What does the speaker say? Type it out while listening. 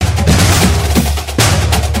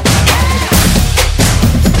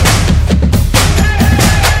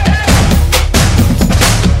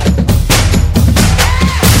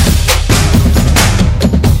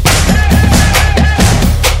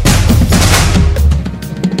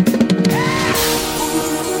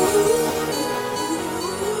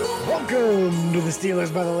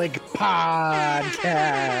Steelers by the Lake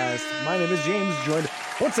podcast. My name is James, joined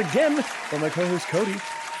once again by my co-host Cody.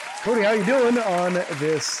 Cody, how you doing on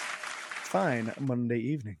this fine Monday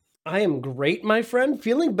evening? I am great, my friend.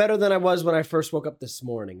 Feeling better than I was when I first woke up this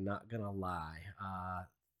morning, not gonna lie.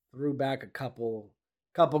 Threw back a couple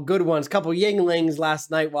good ones, couple Yinglings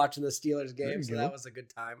last night watching the Steelers game, so that was a good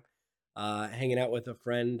time. Hanging out with a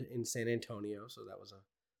friend in San Antonio, so that was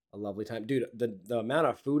a lovely time. Dude, the amount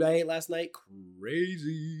of food I ate last night,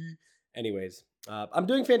 crazy. Anyways, I'm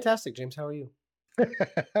doing fantastic, James. How are you?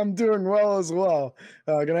 I'm doing well as well.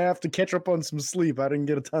 Gonna have to catch up on some sleep. I didn't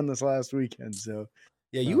get a ton this last weekend, so.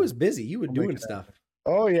 Yeah, you was busy. You were doing stuff.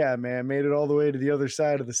 Oh, yeah, man. Made it all the way to the other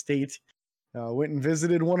side of the state. Went and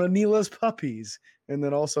visited one of Neela's puppies, and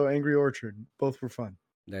then also Angry Orchard. Both were fun.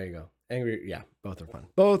 There you go. Both are fun.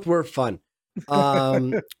 Both were fun.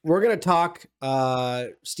 We're going to talk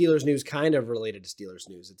Steelers news, kind of related to Steelers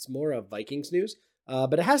news. It's more of Vikings news,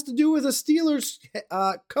 but it has to do with a Steelers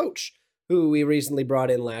coach who we recently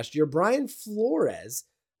brought in last year. Brian Flores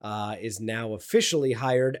is now officially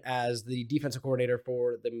hired as the defensive coordinator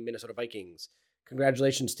for the Minnesota Vikings.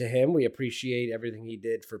 Congratulations to him. We appreciate everything he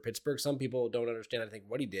did for Pittsburgh. Some people don't understand, I think,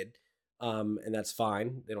 what he did, and that's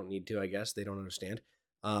fine. They don't need to, I guess. They don't understand.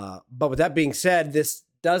 But with that being said, this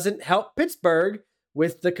doesn't help Pittsburgh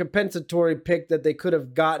with the compensatory pick that they could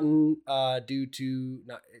have gotten due to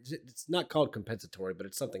it's not called compensatory, but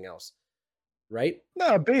it's something else, right?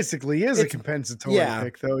 No, it basically is a compensatory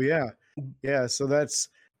pick, though. Yeah. So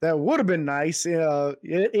that would have been nice.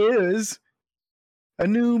 It is a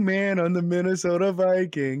new man on the Minnesota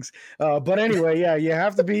Vikings. But anyway, yeah, you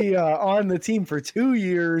have to be on the team for 2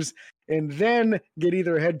 years and then get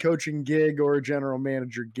either a head coaching gig or a general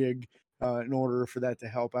manager gig in order for that to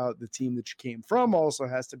help out the team that you came from. Also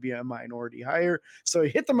has to be a minority hire. So he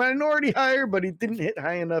hit the minority hire, but he didn't hit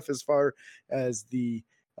high enough as far as the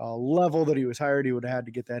level that he was hired. He would have had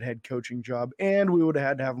to get that head coaching job, and we would have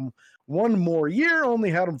had to have him one more year. Only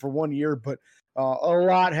had him for 1 year, but a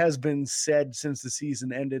lot has been said since the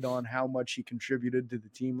season ended on how much he contributed to the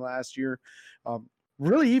team last year.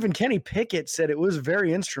 Really, even Kenny Pickett said it was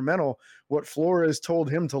very instrumental what Flores told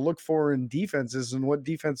him to look for in defenses and what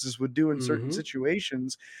defenses would do in certain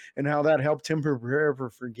situations, and how that helped him prepare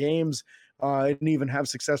for games and even have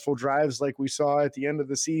successful drives like we saw at the end of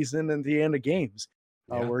the season and the end of games.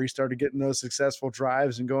 Where he started getting those successful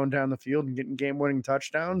drives and going down the field and getting game-winning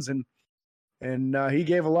touchdowns, and he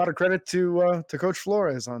gave a lot of credit to Coach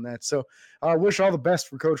Flores on that. So I wish all the best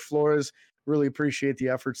for Coach Flores. Really appreciate the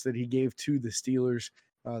efforts that he gave to the Steelers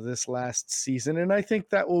this last season, and I think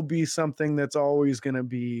that will be something that's always going to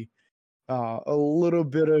be a little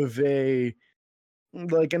bit of an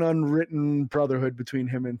unwritten brotherhood between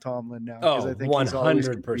him and Tomlin now. Oh, I think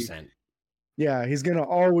 100%. Yeah, he's going to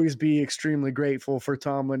always be extremely grateful for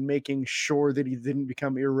Tomlin making sure that he didn't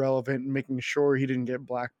become irrelevant and making sure he didn't get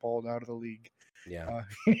blackballed out of the league. Yeah.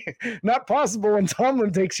 Not possible when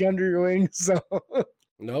Tomlin takes you under your wing. So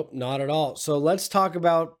nope, not at all. So let's talk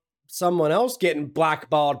about someone else getting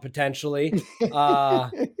blackballed potentially. I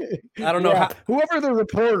don't know whoever the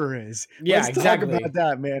reporter is. Yeah, let's talk about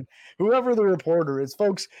that, man. Whoever the reporter is,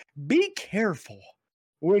 folks, be careful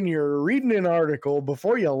when you're reading an article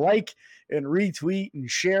before you like and retweet and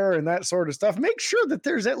share and that sort of stuff. Make sure that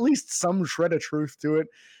there's at least some shred of truth to it.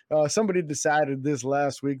 Somebody decided this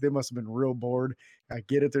last week. They must have been real bored. I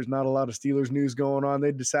get it. There's not a lot of Steelers news going on.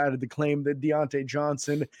 They decided to claim that Deontay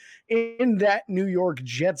Johnson in that New York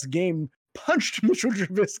Jets game punched Mitchell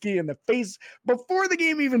Trubisky in the face before the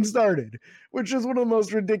game even started, which is one of the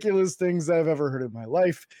most ridiculous things I've ever heard in my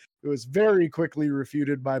life. It was very quickly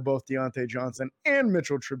refuted by both Deontay Johnson and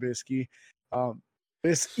Mitchell Trubisky.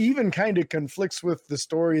 This even kind of conflicts with the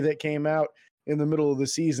story that came out in the middle of the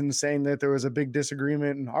season saying that there was a big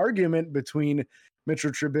disagreement and argument between Mitchell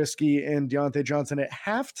Trubisky and Deontay Johnson at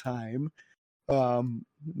halftime.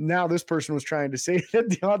 Now this person was trying to say that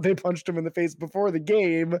Deontay punched him in the face before the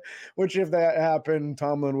game, which if that happened,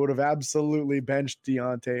 Tomlin would have absolutely benched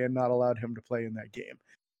Deontay and not allowed him to play in that game.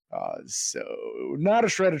 So not a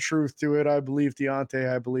shred of truth to it. I believe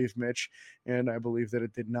Deontay, I believe Mitch, and I believe that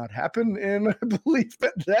it did not happen. And I believe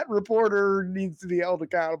that reporter needs to be held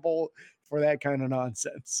accountable for that kind of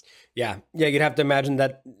nonsense. Yeah. You'd have to imagine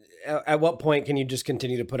that at what point can you just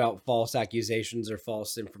continue to put out false accusations or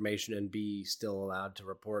false information and be still allowed to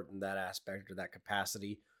report in that aspect or that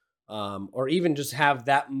capacity? Or even just have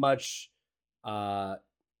that much,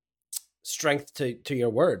 strength to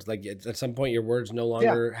your words. Like at some point your words no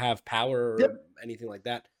longer have power or anything like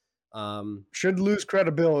that. Should lose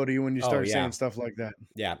credibility when you start saying stuff like that.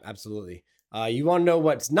 Yeah, absolutely. You want to know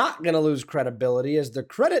what's not going to lose credibility is the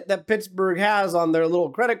credit that Pittsburgh has on their little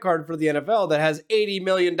credit card for the NFL that has $80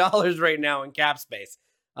 million right now in cap space.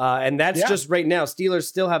 And that's just right now. Steelers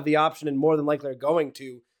still have the option and more than likely are going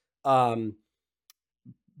to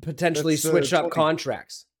potentially switch up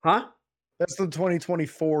contracts. Huh? That's the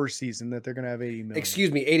 2024 season that they're going to have 80 million.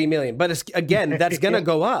 Excuse me, 80 million. But again, that's going to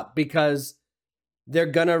go up because they're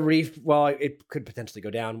going to well, it could potentially go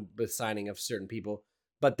down with signing of certain people.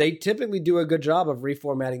 But they typically do a good job of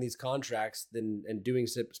reformatting these contracts and doing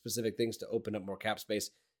specific things to open up more cap space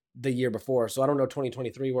the year before. So I don't know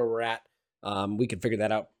 2023 where we're at. We can figure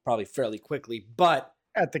that out probably fairly quickly. But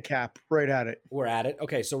at the cap, right at it. We're at it.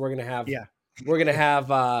 Okay, so we're gonna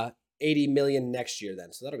have 80 million next year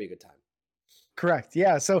then. So that'll be a good time. Correct.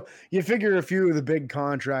 Yeah. So you figure a few of the big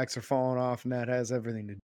contracts are falling off, and that has everything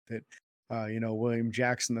to do with it. William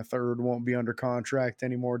Jackson III won't be under contract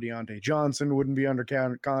anymore. Deontay Johnson wouldn't be under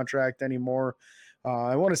contract anymore.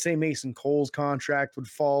 I want to say Mason Cole's contract would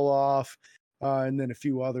fall off, and then a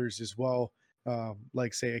few others as well,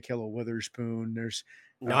 like say Ahkello Witherspoon. There's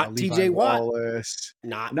not T.J. Watt,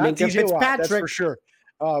 not T.J. Watt, that's for sure.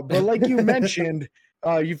 But like you mentioned,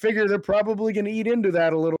 you figure they're probably going to eat into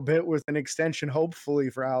that a little bit with an extension, hopefully,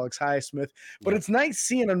 for Alex Highsmith. But it's nice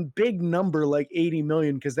seeing a big number like 80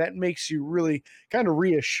 million because that makes you really kind of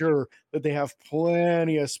reassure that they have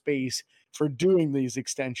plenty of space for doing these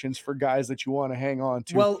extensions for guys that you want to hang on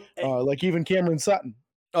to. Well, like even Cameron Sutton.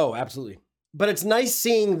 Oh, absolutely. But it's nice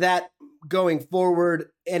seeing that going forward,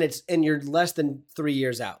 and you're less than 3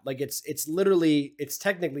 years out. Like it's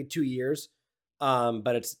technically 2 years.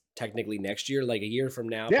 But it's technically next year, like a year from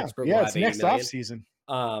now. Yeah, it's next off season.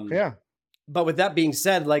 But with that being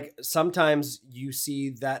said, like sometimes you see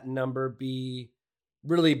that number be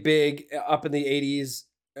really big up in the 80s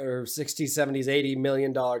or 60s, 70s, $80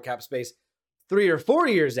 million cap space 3 or 4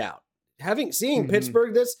 years out. Seeing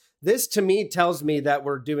Pittsburgh, this to me tells me that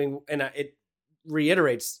we're doing, and it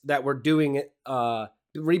reiterates that we're doing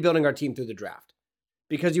rebuilding our team through the draft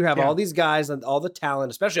because you have all these guys and all the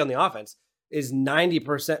talent, especially on the offense, is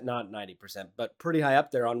 90%, not 90%, but pretty high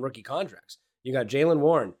up there on rookie contracts. You got Jaylen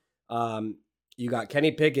Warren. You got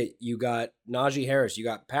Kenny Pickett. You got Najee Harris. You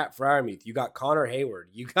got Pat Freiermuth. You got Connor Hayward.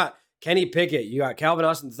 You got Kenny Pickett. You got Calvin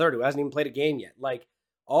Austin III, who hasn't even played a game yet. Like,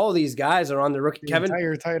 all these guys are on the rookie. The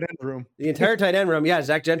entire tight end room. The entire tight end room. Yeah,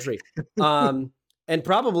 Zach Gentry. And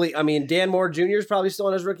probably, Dan Moore Jr. is probably still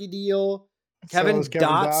on his rookie deal. Kevin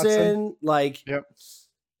Dotson. Like, yep.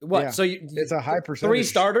 What? Yeah. So it's a high percentage.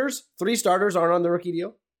 Three starters aren't on the rookie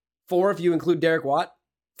deal. 4 if you include Derek Watt.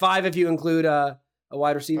 5 if you include a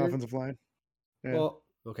wide receiver. Offensive line. Yeah. Well,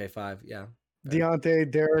 okay, 5. Yeah. Deontay,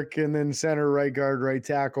 Derek, and then center, right guard, right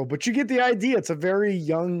tackle. But you get the idea. It's a very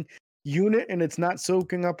young unit, and it's not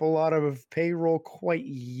soaking up a lot of payroll quite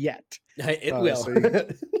yet. It will.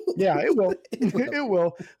 Yeah, it will. It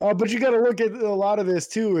will. But you got to look at a lot of this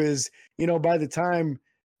too. Is by the time.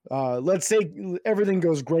 Let's say everything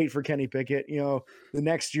goes great for Kenny Pickett. The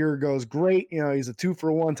next year goes great. He's a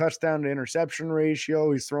 2-for-1 touchdown to interception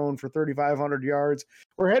ratio. He's throwing for 3,500 yards.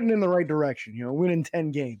 We're heading in the right direction, winning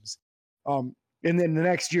 10 games. And then the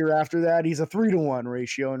next year after that, he's a 3-to-1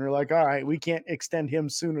 ratio. And you're like, all right, we can't extend him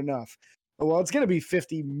soon enough. Well, it's going to be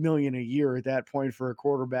 $50 million a year at that point for a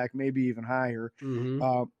quarterback, maybe even higher.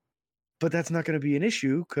 Mm-hmm. But that's not going to be an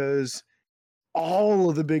issue because all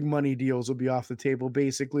of the big money deals will be off the table,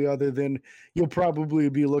 basically, other than you'll probably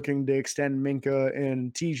be looking to extend Minka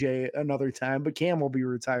and TJ another time, but Cam will be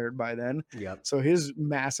retired by then. Yep. So his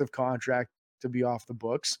massive contract to be off the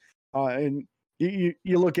books. And you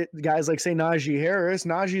look at guys like, say, Najee Harris.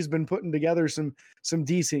 Najee's been putting together some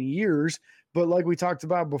decent years, but like we talked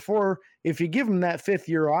about before, if you give him that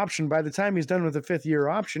 5th-year option, by the time he's done with the 5th-year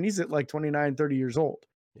option, he's at like 29, 30 years old.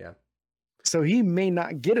 Yeah. So he may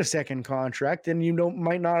not get a second contract, and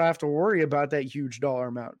might not have to worry about that huge dollar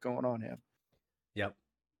amount going on him. Yep.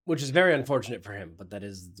 Which is very unfortunate for him, but that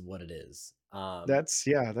is what it is. That's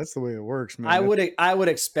the way it works, man. I would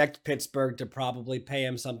expect Pittsburgh to probably pay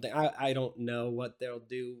him something. I don't know what they'll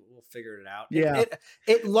do. We'll figure it out. Yeah.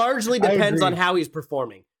 It largely depends on how he's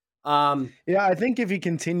performing. Yeah, I think if he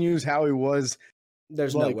continues how he was,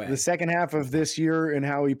 there's no way. The second half of this year and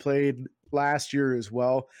how he played last year as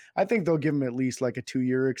well, I think they'll give him at least like a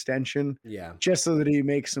 2-year extension. Yeah. Just so that he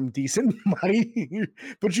makes some decent money.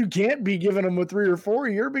 But you can't be giving him a 3 or 4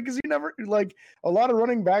 year because you never, like a lot of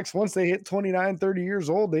running backs, once they hit 29, 30 years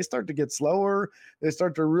old, they start to get slower. They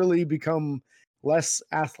start to really become less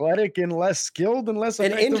athletic and less skilled and less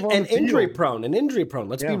effective injury prone.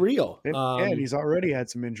 Let's be real. And he's already had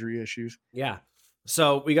some injury issues. Yeah.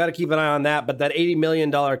 So we got to keep an eye on that. But that $80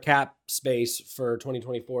 million cap space for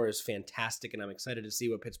 2024 is fantastic. And I'm excited to see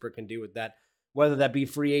what Pittsburgh can do with that, whether that be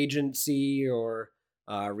free agency or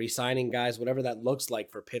re-signing guys, whatever that looks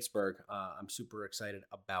like for Pittsburgh. I'm super excited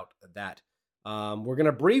about that. We're going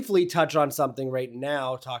to briefly touch on something right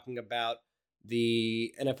now, talking about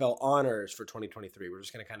the NFL honors for 2023. We're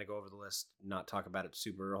just going to kind of go over the list, not talk about it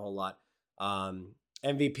a whole lot.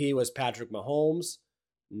 MVP was Patrick Mahomes.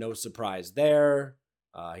 No surprise there.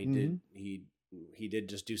 He did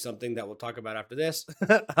just do something that we'll talk about after this.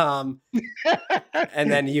 And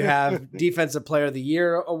then you have Defensive Player of the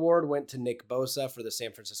Year award went to Nick Bosa for the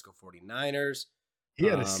San Francisco 49ers. He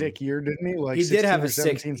had a sick year, didn't he? Like he did have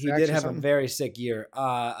a very sick year.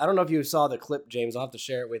 I don't know if you saw the clip, James. I'll have to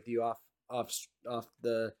share it with you off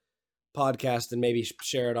the podcast and maybe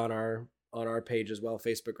share it on our page as well,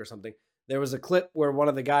 Facebook or something. There was a clip where one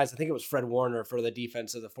of the guys, I think it was Fred Warner for the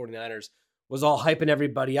defense of the 49ers, was all hyping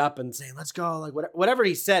everybody up and saying, let's go. Like whatever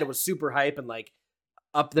he said was super hype and like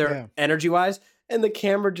up there energy wise. And the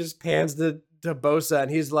camera just pans to Bosa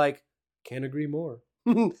and he's like, can't agree more.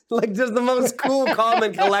 Like just the most cool, calm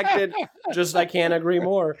and collected. Just, I can't agree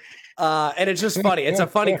more. And it's just funny. It's a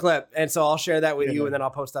funny clip. And so I'll share that with you and then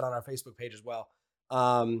I'll post that on our Facebook page as well.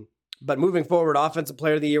 But moving forward, Offensive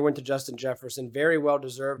Player of the Year went to Justin Jefferson. Very well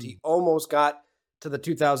deserved. He almost got to the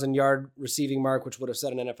 2,000-yard receiving mark, which would have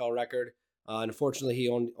set an NFL record. Unfortunately, he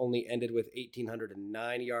only ended with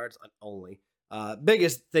 1,809 yards.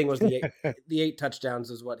 Biggest thing was the eight touchdowns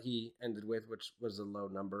is what he ended with, which was a low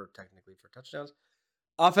number technically for touchdowns.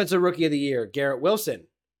 Offensive Rookie of the Year, Garrett Wilson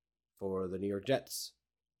for the New York Jets.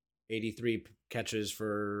 83 catches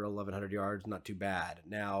for 1,100 yards, not too bad.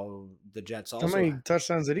 Now, the Jets also... How many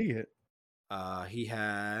touchdowns did he hit? He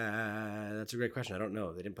had... That's a great question. I don't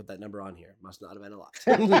know. They didn't put that number on here. Must not have been a lot.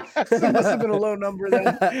 It must have been a low number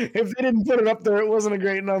then. If they didn't put it up there, it wasn't a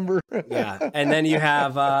great number. Yeah. And then you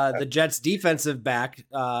have the Jets defensive back,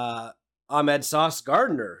 Ahmed Sauce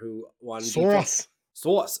Gardner, who won...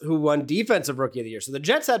 who won Defensive Rookie of the Year. So the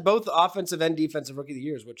Jets had both offensive and defensive Rookie of the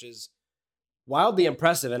Years, which is wildly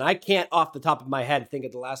impressive. And I can't, off the top of my head, think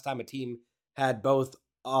of the last time a team had both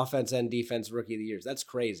offense and defense Rookie of the Years. That's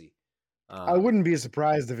crazy. I wouldn't be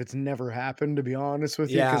surprised if it's never happened, to be honest with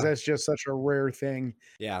you, because that's just such a rare thing.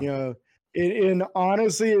 Yeah. You know, and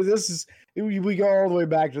honestly, we go all the way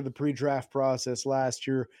back to the pre-draft process last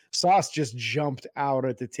year. Sauce just jumped out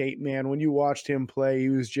at the tape, man. When you watched him play, he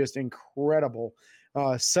was just incredible.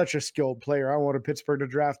 Such a skilled player. I wanted Pittsburgh to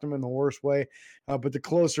draft him in the worst way, but the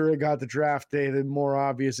closer it got to draft day, the more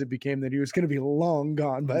obvious it became that he was going to be long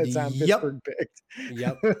gone by the time Pittsburgh picked.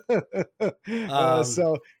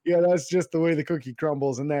 So that's just the way the cookie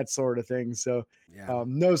crumbles and that sort of thing. So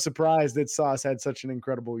no surprise that Sauce had such an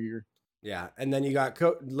incredible year. Yeah, and then you got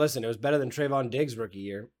listen, it was better than Trayvon Diggs' rookie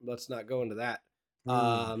year. Let's not go into that.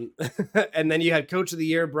 And then you had Coach of the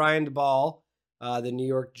Year Brian DeBall, the New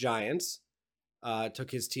York Giants. Took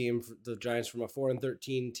his team, the Giants, from a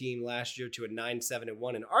 4-13 team last year to a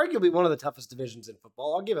 9-7-1, and arguably one of the toughest divisions in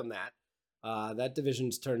football. I'll give him that. That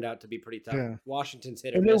division's turned out to be pretty tough. Yeah. Washington's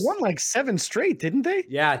hit or miss. And they won like 7 straight, didn't they?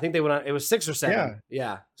 Yeah, I think they went on. It was 6 or 7.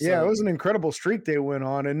 Yeah. Yeah, it was an incredible streak they went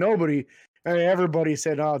on, and everybody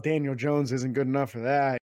said, "Oh, Daniel Jones isn't good enough for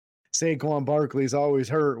that. Saquon Barkley's always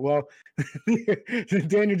hurt." Well,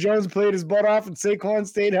 Daniel Jones played his butt off, and Saquon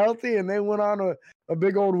stayed healthy, and they went on a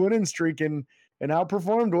big old winning streak and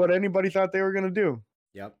outperformed what anybody thought they were going to do.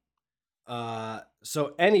 Yep.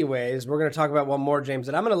 So anyways, we're going to talk about one more, James,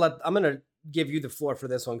 and I'm going to give you the floor for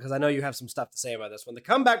this one because I know you have some stuff to say about this one. The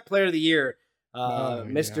Comeback Player of the Year,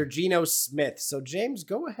 Mr. Geno Smith. So James,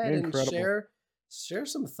 go ahead and share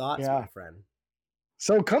some thoughts, my friend.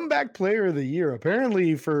 So Comeback Player of the Year,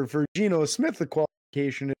 apparently for Geno Smith, the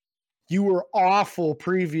qualification is you were awful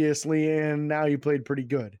previously and now you played pretty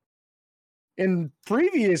good. In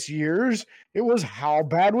previous years, it was how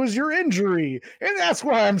bad was your injury? And that's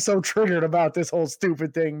why I'm so triggered about this whole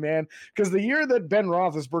stupid thing, man. Because the year that Ben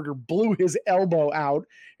Roethlisberger blew his elbow out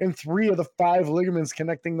and 3 of the 5 ligaments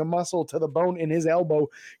connecting the muscle to the bone in his elbow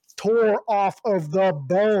tore off of the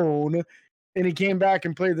bone, and he came back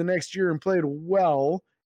and played the next year and played well,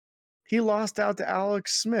 he lost out to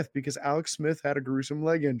Alex Smith because Alex Smith had a gruesome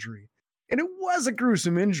leg injury. And it was a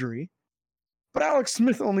gruesome injury. But Alex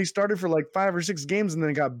Smith only started for like 5 or 6 games and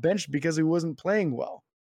then got benched because he wasn't playing well.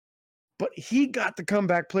 But he got the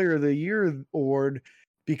Comeback Player of the Year award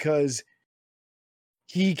because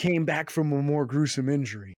he came back from a more gruesome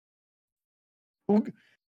injury. Well,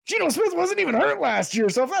 Geno Smith wasn't even hurt last year,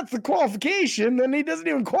 so if that's the qualification, then he doesn't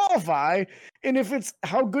even qualify. And if it's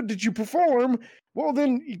how good did you perform, well,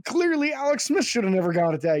 then clearly Alex Smith should have never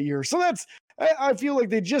got it that year. So I feel like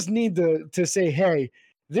they just need to say, hey,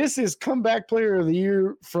 this is comeback player of the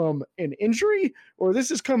year from an injury, or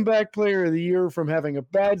this is comeback player of the year from having a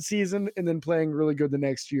bad season and then playing really good the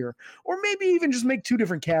next year. Or maybe even just make 2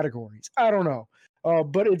 different categories. I don't know.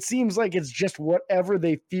 But it seems like it's just whatever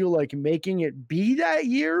they feel like making it be that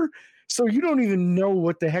year. So you don't even know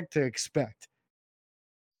what the heck to expect.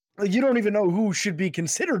 You don't even know who should be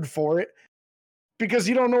considered for it because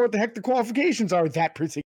you don't know what the heck the qualifications are that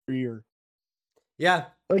particular year. Yeah.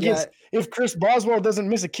 Like if Chris Boswell doesn't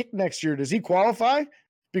miss a kick next year, does he qualify?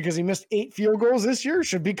 Because he missed 8 field goals this year,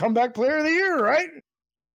 should be comeback player of the year, right?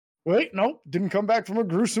 Wait, nope, didn't come back from a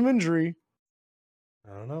gruesome injury.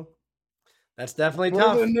 I don't know. That's definitely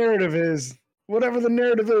Whatever tough. Whatever the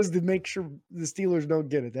narrative is to make sure the Steelers don't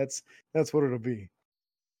get it. That's what it'll be.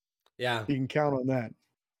 Yeah. You can count on that.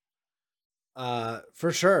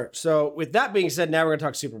 For sure. So with that being said, now we're going to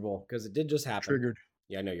talk Super Bowl because it did just happen. Triggered.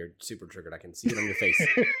 Yeah, I know you're super triggered. I can see it on your face.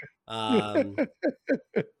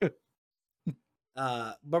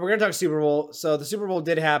 But we're going to talk Super Bowl. So the Super Bowl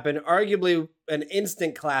did happen. Arguably an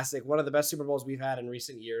instant classic. One of the best Super Bowls we've had in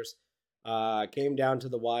recent years. Came down to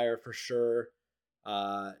the wire for sure.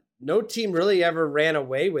 No team really ever ran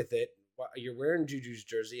away with it. You're wearing Juju's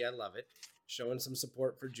jersey. I love it. Showing some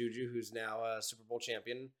support for Juju, who's now a Super Bowl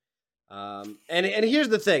champion. And here's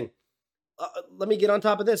the thing. Let me get on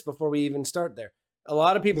top of this before we even start there. A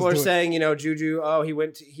lot of people are saying, Juju,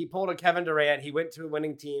 he pulled a Kevin Durant. He went to a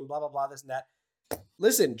winning team, blah, blah, blah, this and that.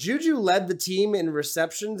 Listen, Juju led the team in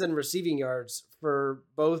receptions and receiving yards for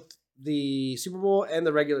both the Super Bowl and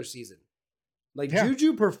the regular season.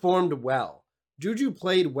 Juju performed well. Juju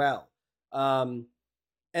played well. And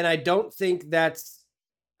I don't think that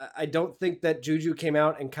Juju came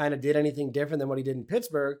out and kind of did anything different than what he did in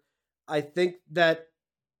Pittsburgh. I think that,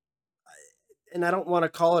 and I don't want to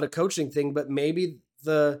call it a coaching thing, but maybe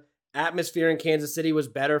the atmosphere in Kansas City was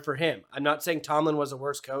better for him. I'm not saying Tomlin was a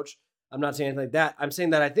worse coach. I'm not saying anything like that. I'm saying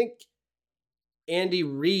that I think Andy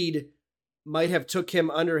Reid might have took him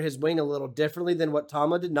under his wing a little differently than what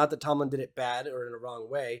Tomlin did. Not that Tomlin did it bad or in a wrong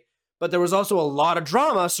way, but there was also a lot of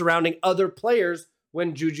drama surrounding other players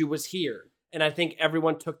when Juju was here. And I think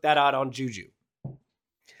everyone took that out on Juju.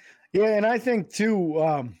 Yeah, and I think too,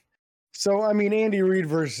 Andy Reid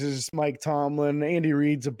versus Mike Tomlin. Andy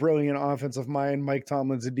Reid's a brilliant offensive mind. Mike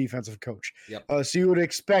Tomlin's a defensive coach. Yep. So you would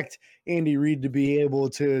expect Andy Reid to be able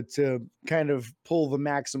to kind of pull the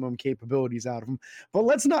maximum capabilities out of him. But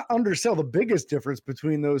let's not undersell the biggest difference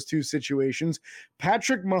between those two situations.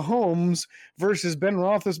 Patrick Mahomes versus Ben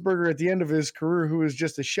Roethlisberger at the end of his career, who was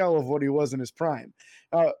just a shell of what he was in his prime.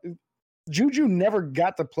 Juju never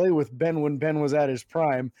got to play with Ben when Ben was at his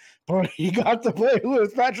prime, but he got to play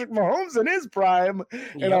with Patrick Mahomes in his prime.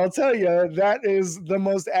 Yep. And I'll tell you, that is the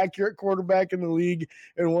most accurate quarterback in the league.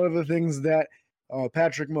 And one of the things that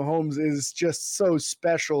Patrick Mahomes is just so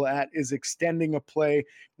special at is extending a play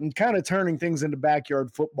and kind of turning things into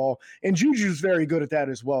backyard football. And Juju's very good at that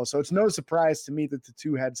as well. So it's no surprise to me that the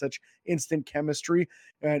two had such instant chemistry.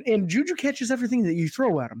 And Juju catches everything that you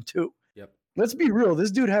throw at him too. Let's be real.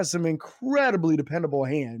 This dude has some incredibly dependable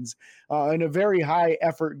hands and a very high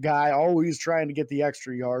effort guy, always trying to get the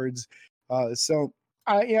extra yards. So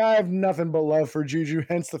I have nothing but love for Juju,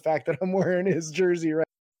 hence the fact that I'm wearing his jersey right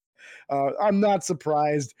now. I'm not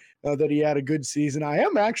surprised that he had a good season. I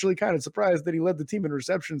am actually kind of surprised that he led the team in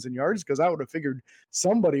receptions and yards because I would have figured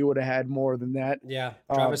somebody would have had more than that. Yeah,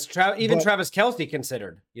 Travis Kelce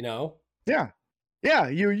considered, Yeah,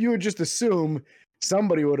 you would just assume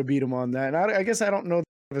somebody would have beat him on that. And I guess I don't know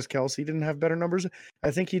if Kelce didn't have better numbers.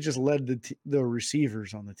 I think he just led the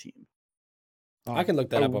receivers on the team. I can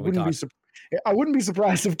look that up when we talk. I wouldn't be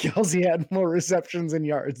surprised if Kelce had more receptions and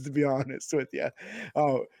yards, to be honest with you.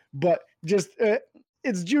 But just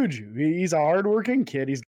it's Juju. He's a hardworking kid.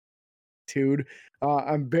 He's dude.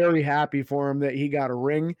 I'm very happy for him that he got a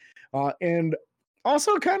ring. And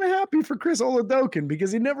also kind of happy for Chris Oladokun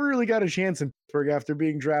because he never really got a chance in Pittsburgh after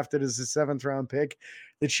being drafted as a 7th round pick.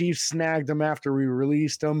 The Chiefs snagged him after we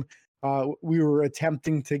released him. We were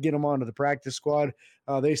attempting to get him onto the practice squad.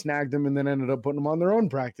 They snagged him and then ended up putting him on their own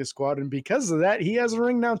practice squad. And because of that, he has a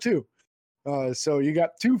ring now too. So you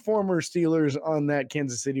got 2 former Steelers on that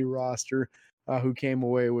Kansas City roster who came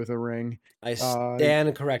away with a ring. I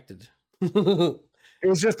stand corrected. It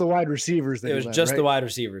was just the wide receivers. It was just the wide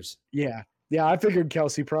receivers. Yeah, I figured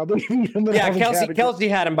Kelce probably beat him. Kelce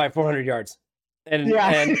had him by 400 yards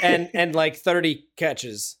and like 30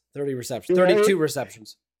 catches, 30 receptions, 32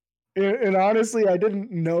 receptions. And honestly, I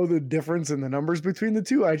didn't know the difference in the numbers between the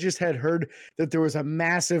two. I just had heard that there was a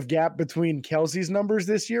massive gap between Kelce's numbers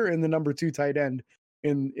this year and the number 2 tight end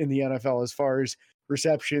in the NFL as far as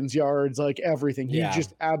receptions, yards, like everything. He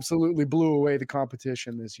just absolutely blew away the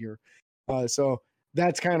competition this year. So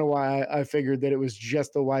that's kind of why I figured that it was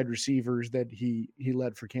just the wide receivers that he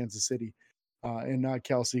led for Kansas City, and not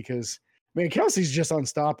Kelce, because, man, Kelce's just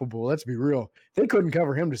unstoppable. Let's be real. They couldn't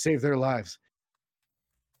cover him to save their lives.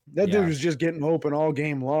 That dude was just getting open all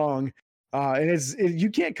game long. And you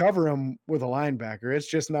can't cover him with a linebacker. It's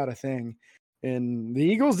just not a thing. And the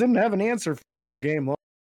Eagles didn't have an answer for game long.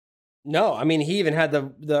 No, I mean, he even had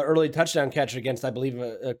the early touchdown catch against, I believe,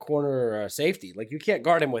 a corner or a safety. Like, you can't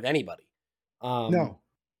guard him with anybody. No,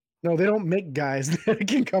 they don't make guys that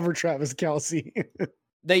can cover Travis Kelce.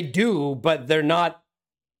 They do, but they're not.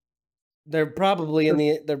 They're probably in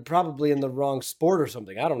the wrong sport or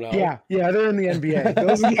something. I don't know. Yeah, they're in the NBA.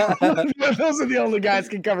 Those are the only guys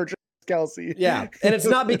can cover Travis Kelce. Yeah, and it's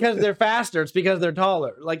not because they're faster; it's because they're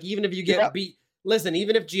taller. Like, even if you get beat, listen,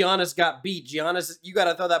 even if Giannis got beat, you got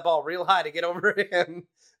to throw that ball real high to get over him.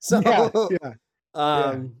 So,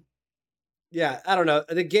 yeah, I don't know.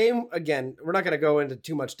 The game, again, we're not going to go into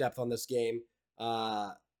too much depth on this game,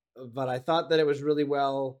 but I thought that it was really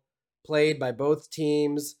well played by both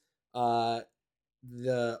teams.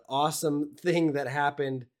 The awesome thing that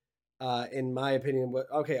happened, in my opinion,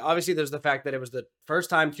 obviously there's the fact that it was the first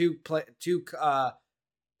time two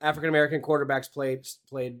African-American quarterbacks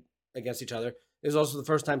played against each other. It was also the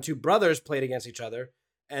first time two brothers played against each other.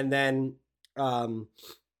 And then,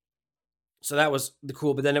 so that was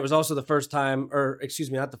cool. But then it was also the first time, or excuse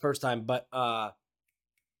me, not the first time, but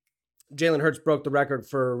Jalen Hurts broke the record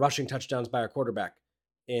for rushing touchdowns by a quarterback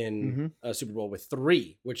in a Super Bowl with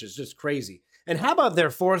 3, which is just crazy. And how about their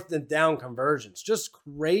 4th and down conversions? Just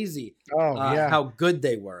crazy. How good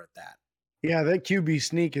they were at that. Yeah, that QB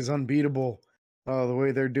sneak is unbeatable, the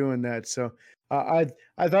way they're doing that. So I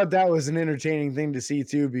thought that was an entertaining thing to see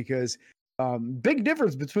too, because big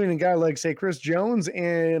difference between a guy like, say, Chris Jones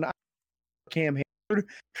and Cam Hayward,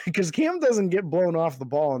 because Cam doesn't get blown off the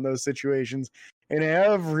ball in those situations. And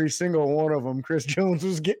every single one of them, Chris Jones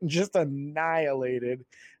was getting just annihilated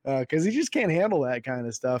because he just can't handle that kind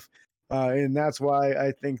of stuff. And that's why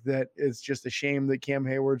I think that it's just a shame that Cam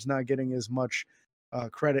Hayward's not getting as much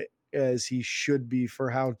credit as he should be for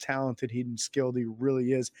how talented and skilled he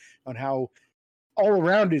really is, on how all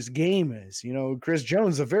around his game is. You know, Chris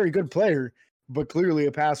Jones is a very good player, but clearly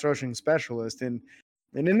a pass rushing specialist. And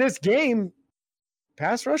in this game,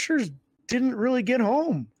 pass rushers didn't really get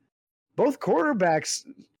home. Both quarterbacks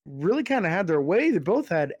really kind of had their way. They both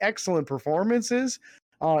had excellent performances.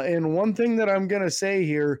 And one thing that I'm going to say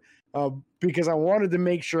here, because I wanted to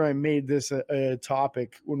make sure I made this a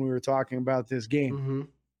topic when we were talking about this game.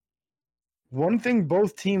 One thing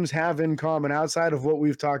both teams have in common, outside of what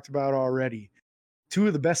we've talked about already, 2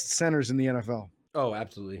 of the best centers in the NFL. Oh,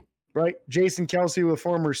 absolutely. Right? Jason Kelce, a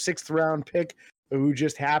former 6th round pick, who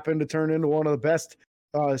just happened to turn into one of the best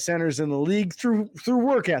centers in the league through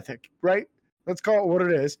work ethic, right? Let's call it what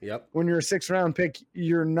it is. Yep. When you're a 6th round pick,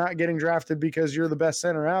 you're not getting drafted because you're the best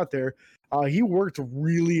center out there. He worked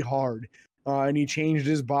really hard, and he changed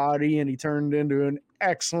his body, and he turned into an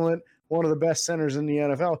excellent, one of the best centers in the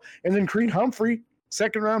NFL. And then Creed Humphrey,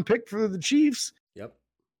 2nd round pick for the Chiefs. Yep.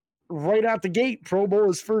 Right out the gate, Pro Bowl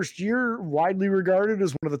his first year, widely regarded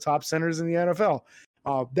as one of the top centers in the NFL.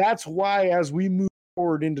 That's why, as we move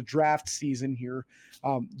forward into draft season here,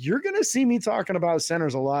 you're going to see me talking about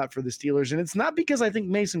centers a lot for the Steelers. And it's not because I think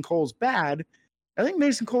Mason Cole's bad. I think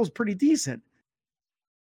Mason Cole's pretty decent.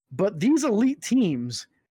 But these elite teams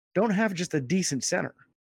don't have just a decent center.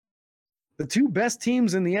 The 2 best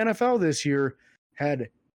teams in the NFL this year had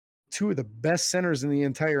 2 of the best centers in the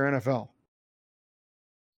entire NFL.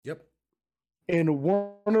 Yep. And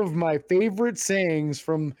one of my favorite sayings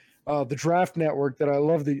from the Draft Network that I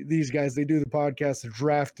love, these guys, they do the podcast, the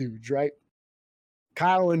Draft Dudes, right?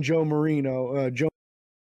 Kyle and Joe Marino,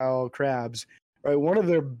 Kyle Krabs, right? One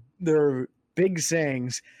of their big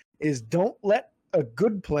sayings is, don't let a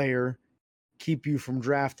good player keep you from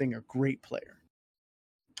drafting a great player.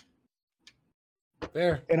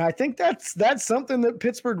 Fair. And I think that's something that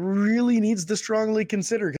Pittsburgh really needs to strongly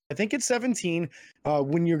consider. I think at 17,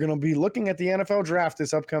 when you're going to be looking at the NFL draft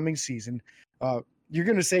this upcoming season, you're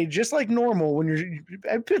going to say, just like normal, when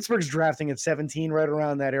Pittsburgh's drafting at 17, right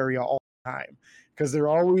around that area all the time, because they're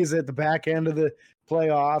always at the back end of the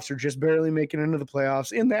playoffs or just barely making it into the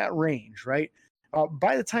playoffs, in that range, right?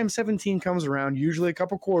 By the time 17 comes around, usually a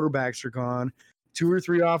couple quarterbacks are gone, 2 or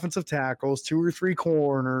 3 offensive tackles, 2 or 3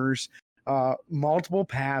 corners, multiple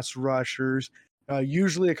pass rushers,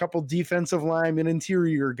 usually a couple defensive linemen,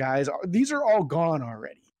 interior guys. These are all gone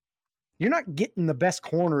already. You're not getting the best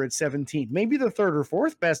corner at 17. Maybe the 3rd or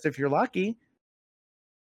 4th best if you're lucky.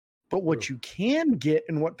 But what you can get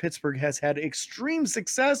and what Pittsburgh has had extreme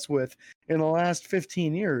success with in the last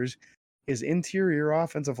 15 years is interior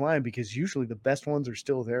offensive line, because usually the best ones are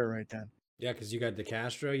still there right then. Yeah, because you got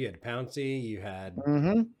DeCastro, you had Pouncey, you had...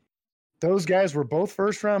 Those guys were both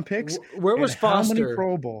first-round picks. Where was Foster? How many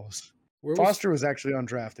Pro Bowls? Foster was actually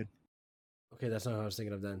undrafted. Okay, that's not what I was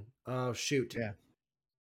thinking of then. Oh, shoot. Yeah.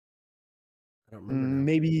 I don't remember now.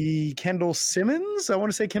 Maybe Kendall Simmons? I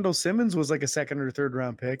want to say Kendall Simmons was like a second or third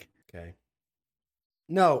round pick. Okay.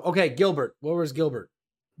 No. Okay, Gilbert. What was Gilbert?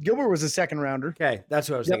 Gilbert was a second rounder. Okay, that's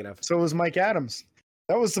what I was thinking of. So was Mike Adams.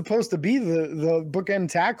 That was supposed to be the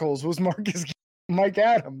bookend tackles was Mike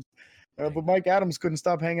Adams. But Mike Adams couldn't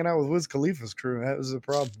stop hanging out with Wiz Khalifa's crew. That was a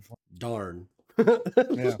problem. Darn.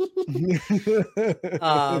 Yeah.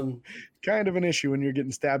 Kind of an issue when you're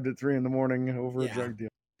getting stabbed at 3 a.m. over a drug deal.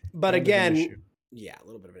 But again, a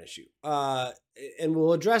little bit of an issue. And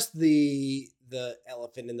we'll address the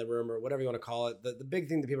elephant in the room, or whatever you want to call it. The big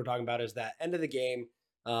thing that people are talking about is that end of the game,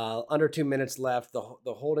 under 2 minutes left,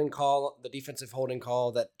 the holding call, the defensive holding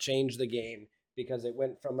call that changed the game, because it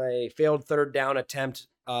went from a failed third down attempt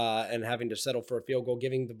and having to settle for a field goal,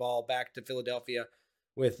 giving the ball back to Philadelphia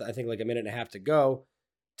with, I think, like a minute and a half to go,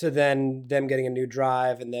 to then them getting a new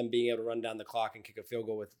drive and then being able to run down the clock and kick a field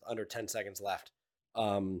goal with under 10 seconds left.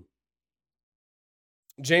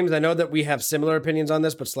 James, I know that we have similar opinions on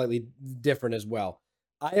this, but slightly different as well.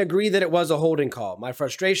 I agree that it was a holding call. My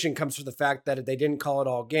frustration comes from the fact that they didn't call it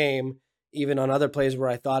all game, even on other plays where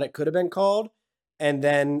I thought it could have been called. And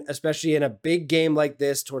then, especially in a big game like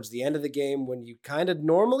this, towards the end of the game, when you kind of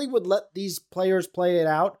normally would let these players play it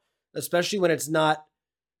out, especially when it's not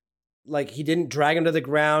like he didn't drag him to the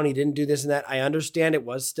ground, he didn't do this and that. I understand it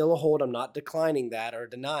was still a hold. I'm not declining that or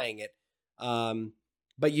denying it.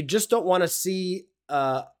 But you just don't want to see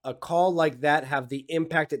a call like that have the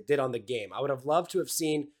impact it did on the game. I would have loved to have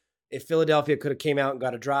seen if Philadelphia could have came out and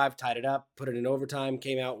got a drive, tied it up, put it in overtime,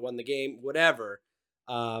 came out, won the game, whatever.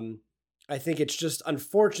 I think it's just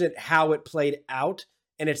unfortunate how it played out,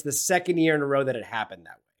 and it's the second year in a row that it happened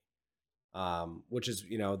that way. Which is,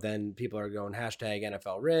 then people are going hashtag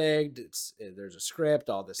NFL rigged. There's a script,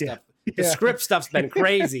 all this stuff. The script stuff's been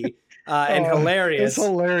crazy and hilarious. It's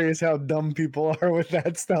hilarious how dumb people are with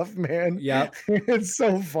that stuff, man. Yeah. It's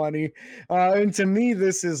so funny. And to me,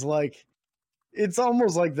 this is like, it's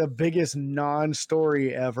almost like the biggest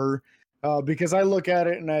non-story ever. Because I look at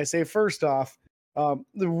it and I say, first off,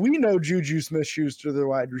 we know Juju Smith-Schuster, the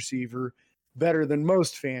wide receiver, better than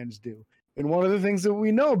most fans do. And one of the things that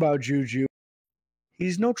we know about Juju,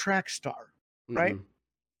 he's no track star, right?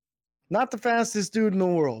 Not the fastest dude in the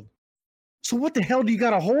world. So what the hell do you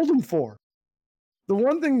got to hold him for? The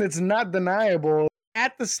one thing that's not deniable,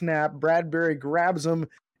 at the snap, Bradbury grabs him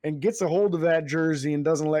and gets a hold of that jersey and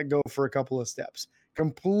doesn't let go for a couple of steps,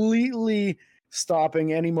 completely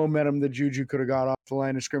stopping any momentum that Juju could have got off the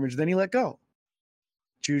line of scrimmage. Then he let go.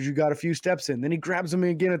 Juju got a few steps in. Then he grabs him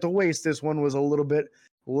again at the waist. This one was a little bit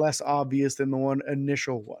less obvious than the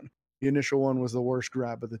initial one. The initial one was the worst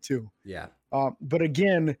grab of the two. Yeah. But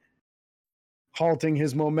again, halting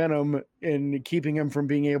his momentum and keeping him from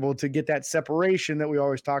being able to get that separation that we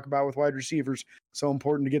always talk about with wide receivers. So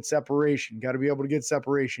important to get separation. Got to be able to get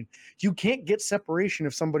separation. You can't get separation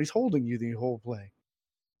if somebody's holding you the whole play.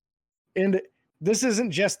 And this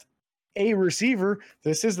isn't just a receiver.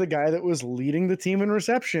 This is the guy that was leading the team in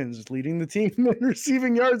receptions, leading the team in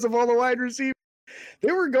receiving yards of all the wide receivers.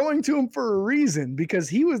 They were going to him for a reason, because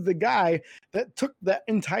he was the guy that took that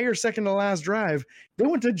entire second to last drive. They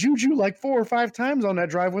went to Juju like 4 or 5 times on that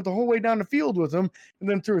drive, went the whole way down the field with him, and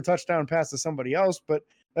then threw a touchdown pass to somebody else, but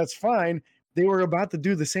that's fine. They were about to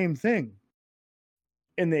do the same thing.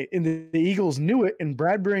 And the Eagles knew it, and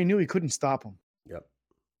Bradbury knew he couldn't stop him. Yep.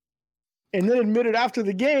 And then admitted after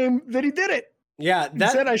the game that he did it. Yeah, he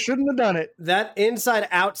said, I shouldn't have done it. That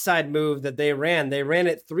inside-outside move that they ran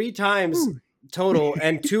it 3 times total,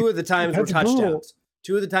 and 2 of the times were touchdowns. Brutal.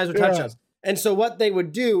 2 of the times were touchdowns. And so what they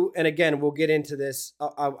would do, and again, we'll get into this.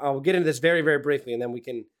 I'll get into this very, very briefly, and then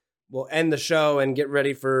we'll end the show and get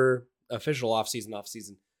ready for official off-season.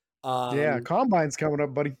 Combine's coming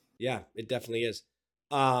up, buddy. Yeah, it definitely is.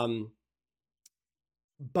 But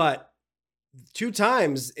 2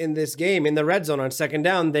 times in this game, in the red zone on second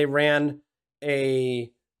down, they ran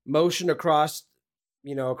a motion across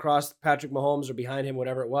Patrick Mahomes or behind him,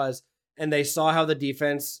 whatever it was, and they saw how the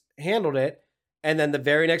defense handled it. And then the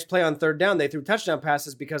very next play on third down, they threw touchdown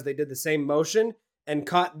passes because they did the same motion and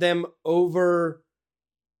caught them over.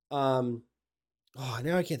 Now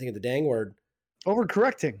I can't think of the dang word.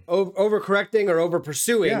 Overcorrecting. Overcorrecting or over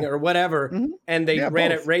pursuing or whatever. Mm-hmm. And they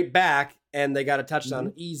ran both. It right back, and they got a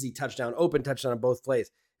touchdown, easy touchdown, open touchdown on both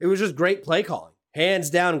plays. It was just great play calling, hands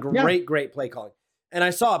down. Great play calling. And I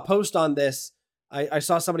saw a post on this. I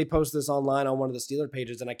saw somebody post this online on one of the Steeler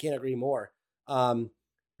pages, and I can't agree more.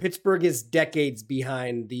 Pittsburgh is decades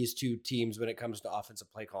behind these two teams when it comes to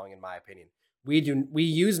offensive play calling, in my opinion. We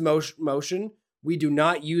use motion. We do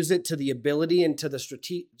not use it to the ability and to the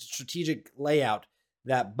strategic layout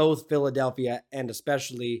that both Philadelphia and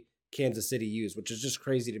especially Kansas City use, which is just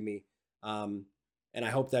crazy to me. And I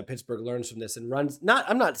hope that Pittsburgh learns from this and runs.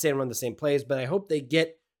 I'm not saying run the same plays, but I hope they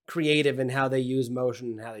get creative in how they use motion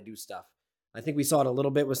and how they do stuff. I think we saw it a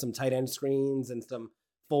little bit with some tight end screens and some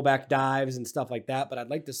fullback dives and stuff like that, but I'd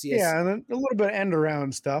like to see us. Yeah, and a little bit of end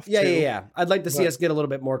around stuff. Yeah. I'd like to see us get a little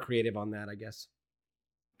bit more creative on that, I guess.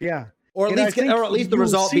 Yeah. Or at least the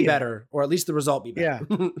result be better. Yeah.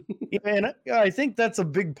 And I think that's a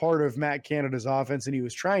big part of Matt Canada's offense, and he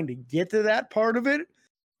was trying to get to that part of it.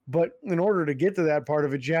 But in order to get to that part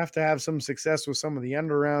of it, you have to have some success with some of the end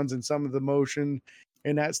arounds and some of the motion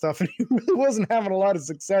and that stuff. And he really wasn't having a lot of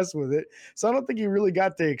success with it. So I don't think he really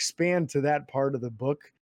got to expand to that part of the book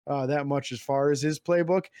that much as far as his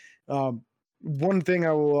playbook. One thing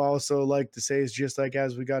I will also like to say is, just like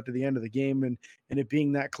as we got to the end of the game and it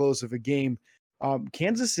being that close of a game,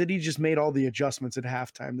 Kansas City just made all the adjustments at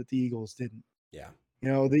halftime that the Eagles didn't. Yeah.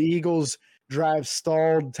 The Eagles drive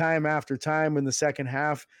stalled time after time in the second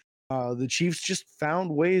half. The Chiefs just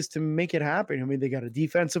found ways to make it happen. I mean, they got a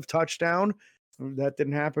defensive touchdown. That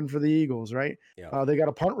didn't happen for the Eagles, right? Yeah. They got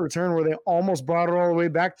a punt return where they almost brought it all the way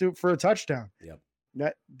back for a touchdown. Yep.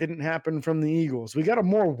 That didn't happen from the Eagles. We got a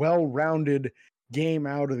more well-rounded game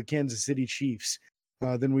out of the Kansas City Chiefs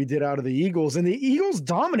than we did out of the Eagles. And the Eagles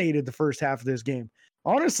dominated the first half of this game.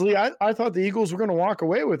 Honestly, I thought the Eagles were going to walk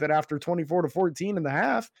away with it after 24-14 in the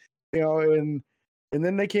half, and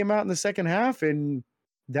then they came out in the second half, and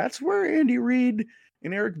that's where Andy Reid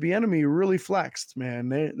and Eric Bieniemy really flexed,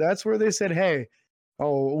 man. That's where they said, hey,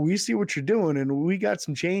 we see what you're doing, and we got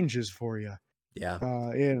some changes for you. Yeah.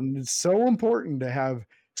 And it's so important to have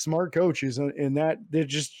smart coaches, and that they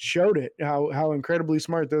just showed it, how incredibly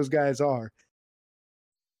smart those guys are.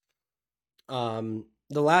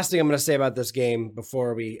 The last thing I'm going to say about this game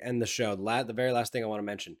before we end the show, the very last thing I want to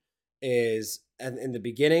mention is in the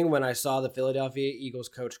beginning, when I saw the Philadelphia Eagles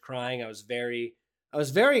coach crying, I was very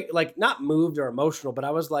like not moved or emotional, but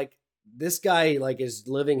I was like, this guy like is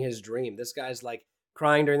living his dream. This guy's like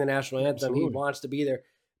crying during the national anthem. Absolutely. He wants to be there.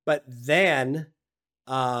 But then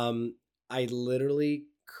I literally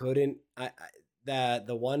couldn't. The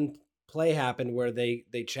one play happened where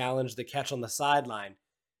they challenged the catch on the sideline,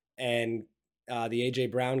 and the A.J.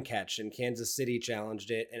 Brown catch, and Kansas City challenged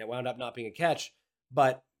it, and it wound up not being a catch.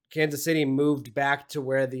 But Kansas City moved back to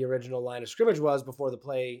where the original line of scrimmage was before the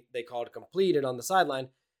play they called completed on the sideline.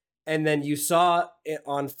 And then you saw it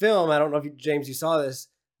on film. I don't know if James, you saw this.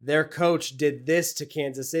 Their coach did this to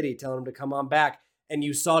Kansas City, telling him to come on back. And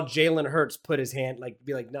you saw Jalen Hurts put his hand,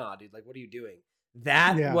 be like, nah, dude, like, what are you doing?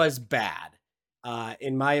 That was bad.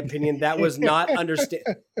 In my opinion, that was not understand.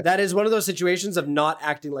 That is one of those situations of not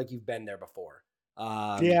acting like you've been there before.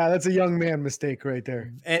 That's a young man mistake right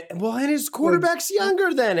there. And his quarterback's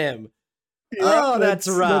younger than him. Yeah, that's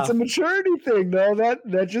rough. That's a maturity thing, though.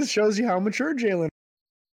 That just shows you how mature Jalen,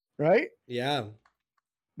 right? Yeah.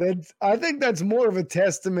 I think that's more of a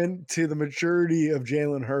testament to the maturity of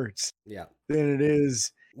Jalen Hurts. Yeah. Than it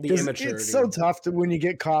is the immaturity. It's so tough when you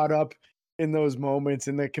get caught up in those moments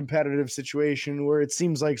in the competitive situation where it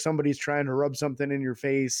seems like somebody's trying to rub something in your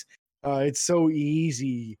face. It's so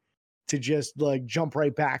easy to just like jump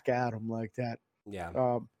right back at them like that.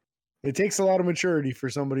 Yeah. It takes a lot of maturity for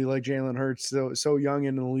somebody like Jalen Hurts, so young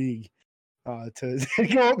in the league, to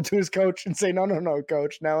go up to his coach and say, no,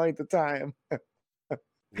 coach, now ain't the time.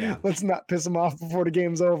 Yeah. Let's not piss him off before the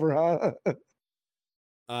game's over, huh?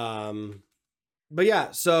 But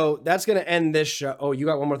yeah, so that's going to end this show. Oh, you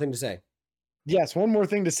got one more thing to say? Yes, one more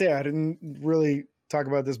thing to say. I didn't really talk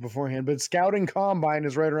about this beforehand, but Scouting Combine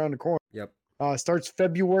is right around the corner. Yep. Starts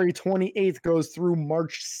February 28th, goes through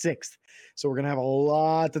March 6th. So we're going to have a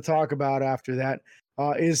lot to talk about after that.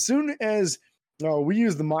 As soon as we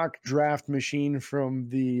use the mock draft machine from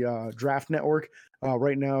the Draft Network.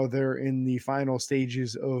 Right now, they're in the final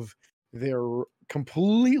stages of their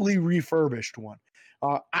completely refurbished one.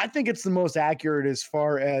 I think it's the most accurate as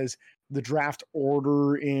far as the draft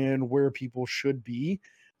order and where people should be,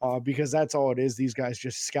 because that's all it is. These guys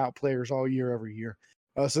just scout players all year, every year.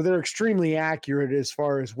 So they're extremely accurate as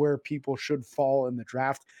far as where people should fall in the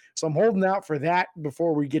draft. So I'm holding out for that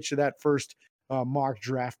before we get you that first mock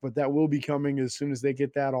draft, but that will be coming as soon as they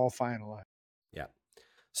get that all finalized. Yeah.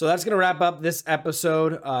 So that's going to wrap up this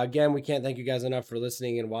episode. Again, we can't thank you guys enough for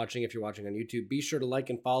listening and watching. If you're watching on YouTube, be sure to like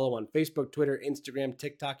and follow on Facebook, Twitter, Instagram,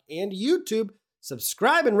 TikTok, and YouTube.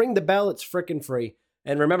 Subscribe and ring the bell. It's freaking free.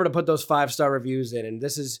 And remember to put those 5-star reviews in. And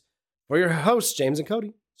this is for your hosts, James and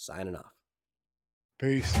Cody, signing off.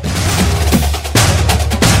 Peace.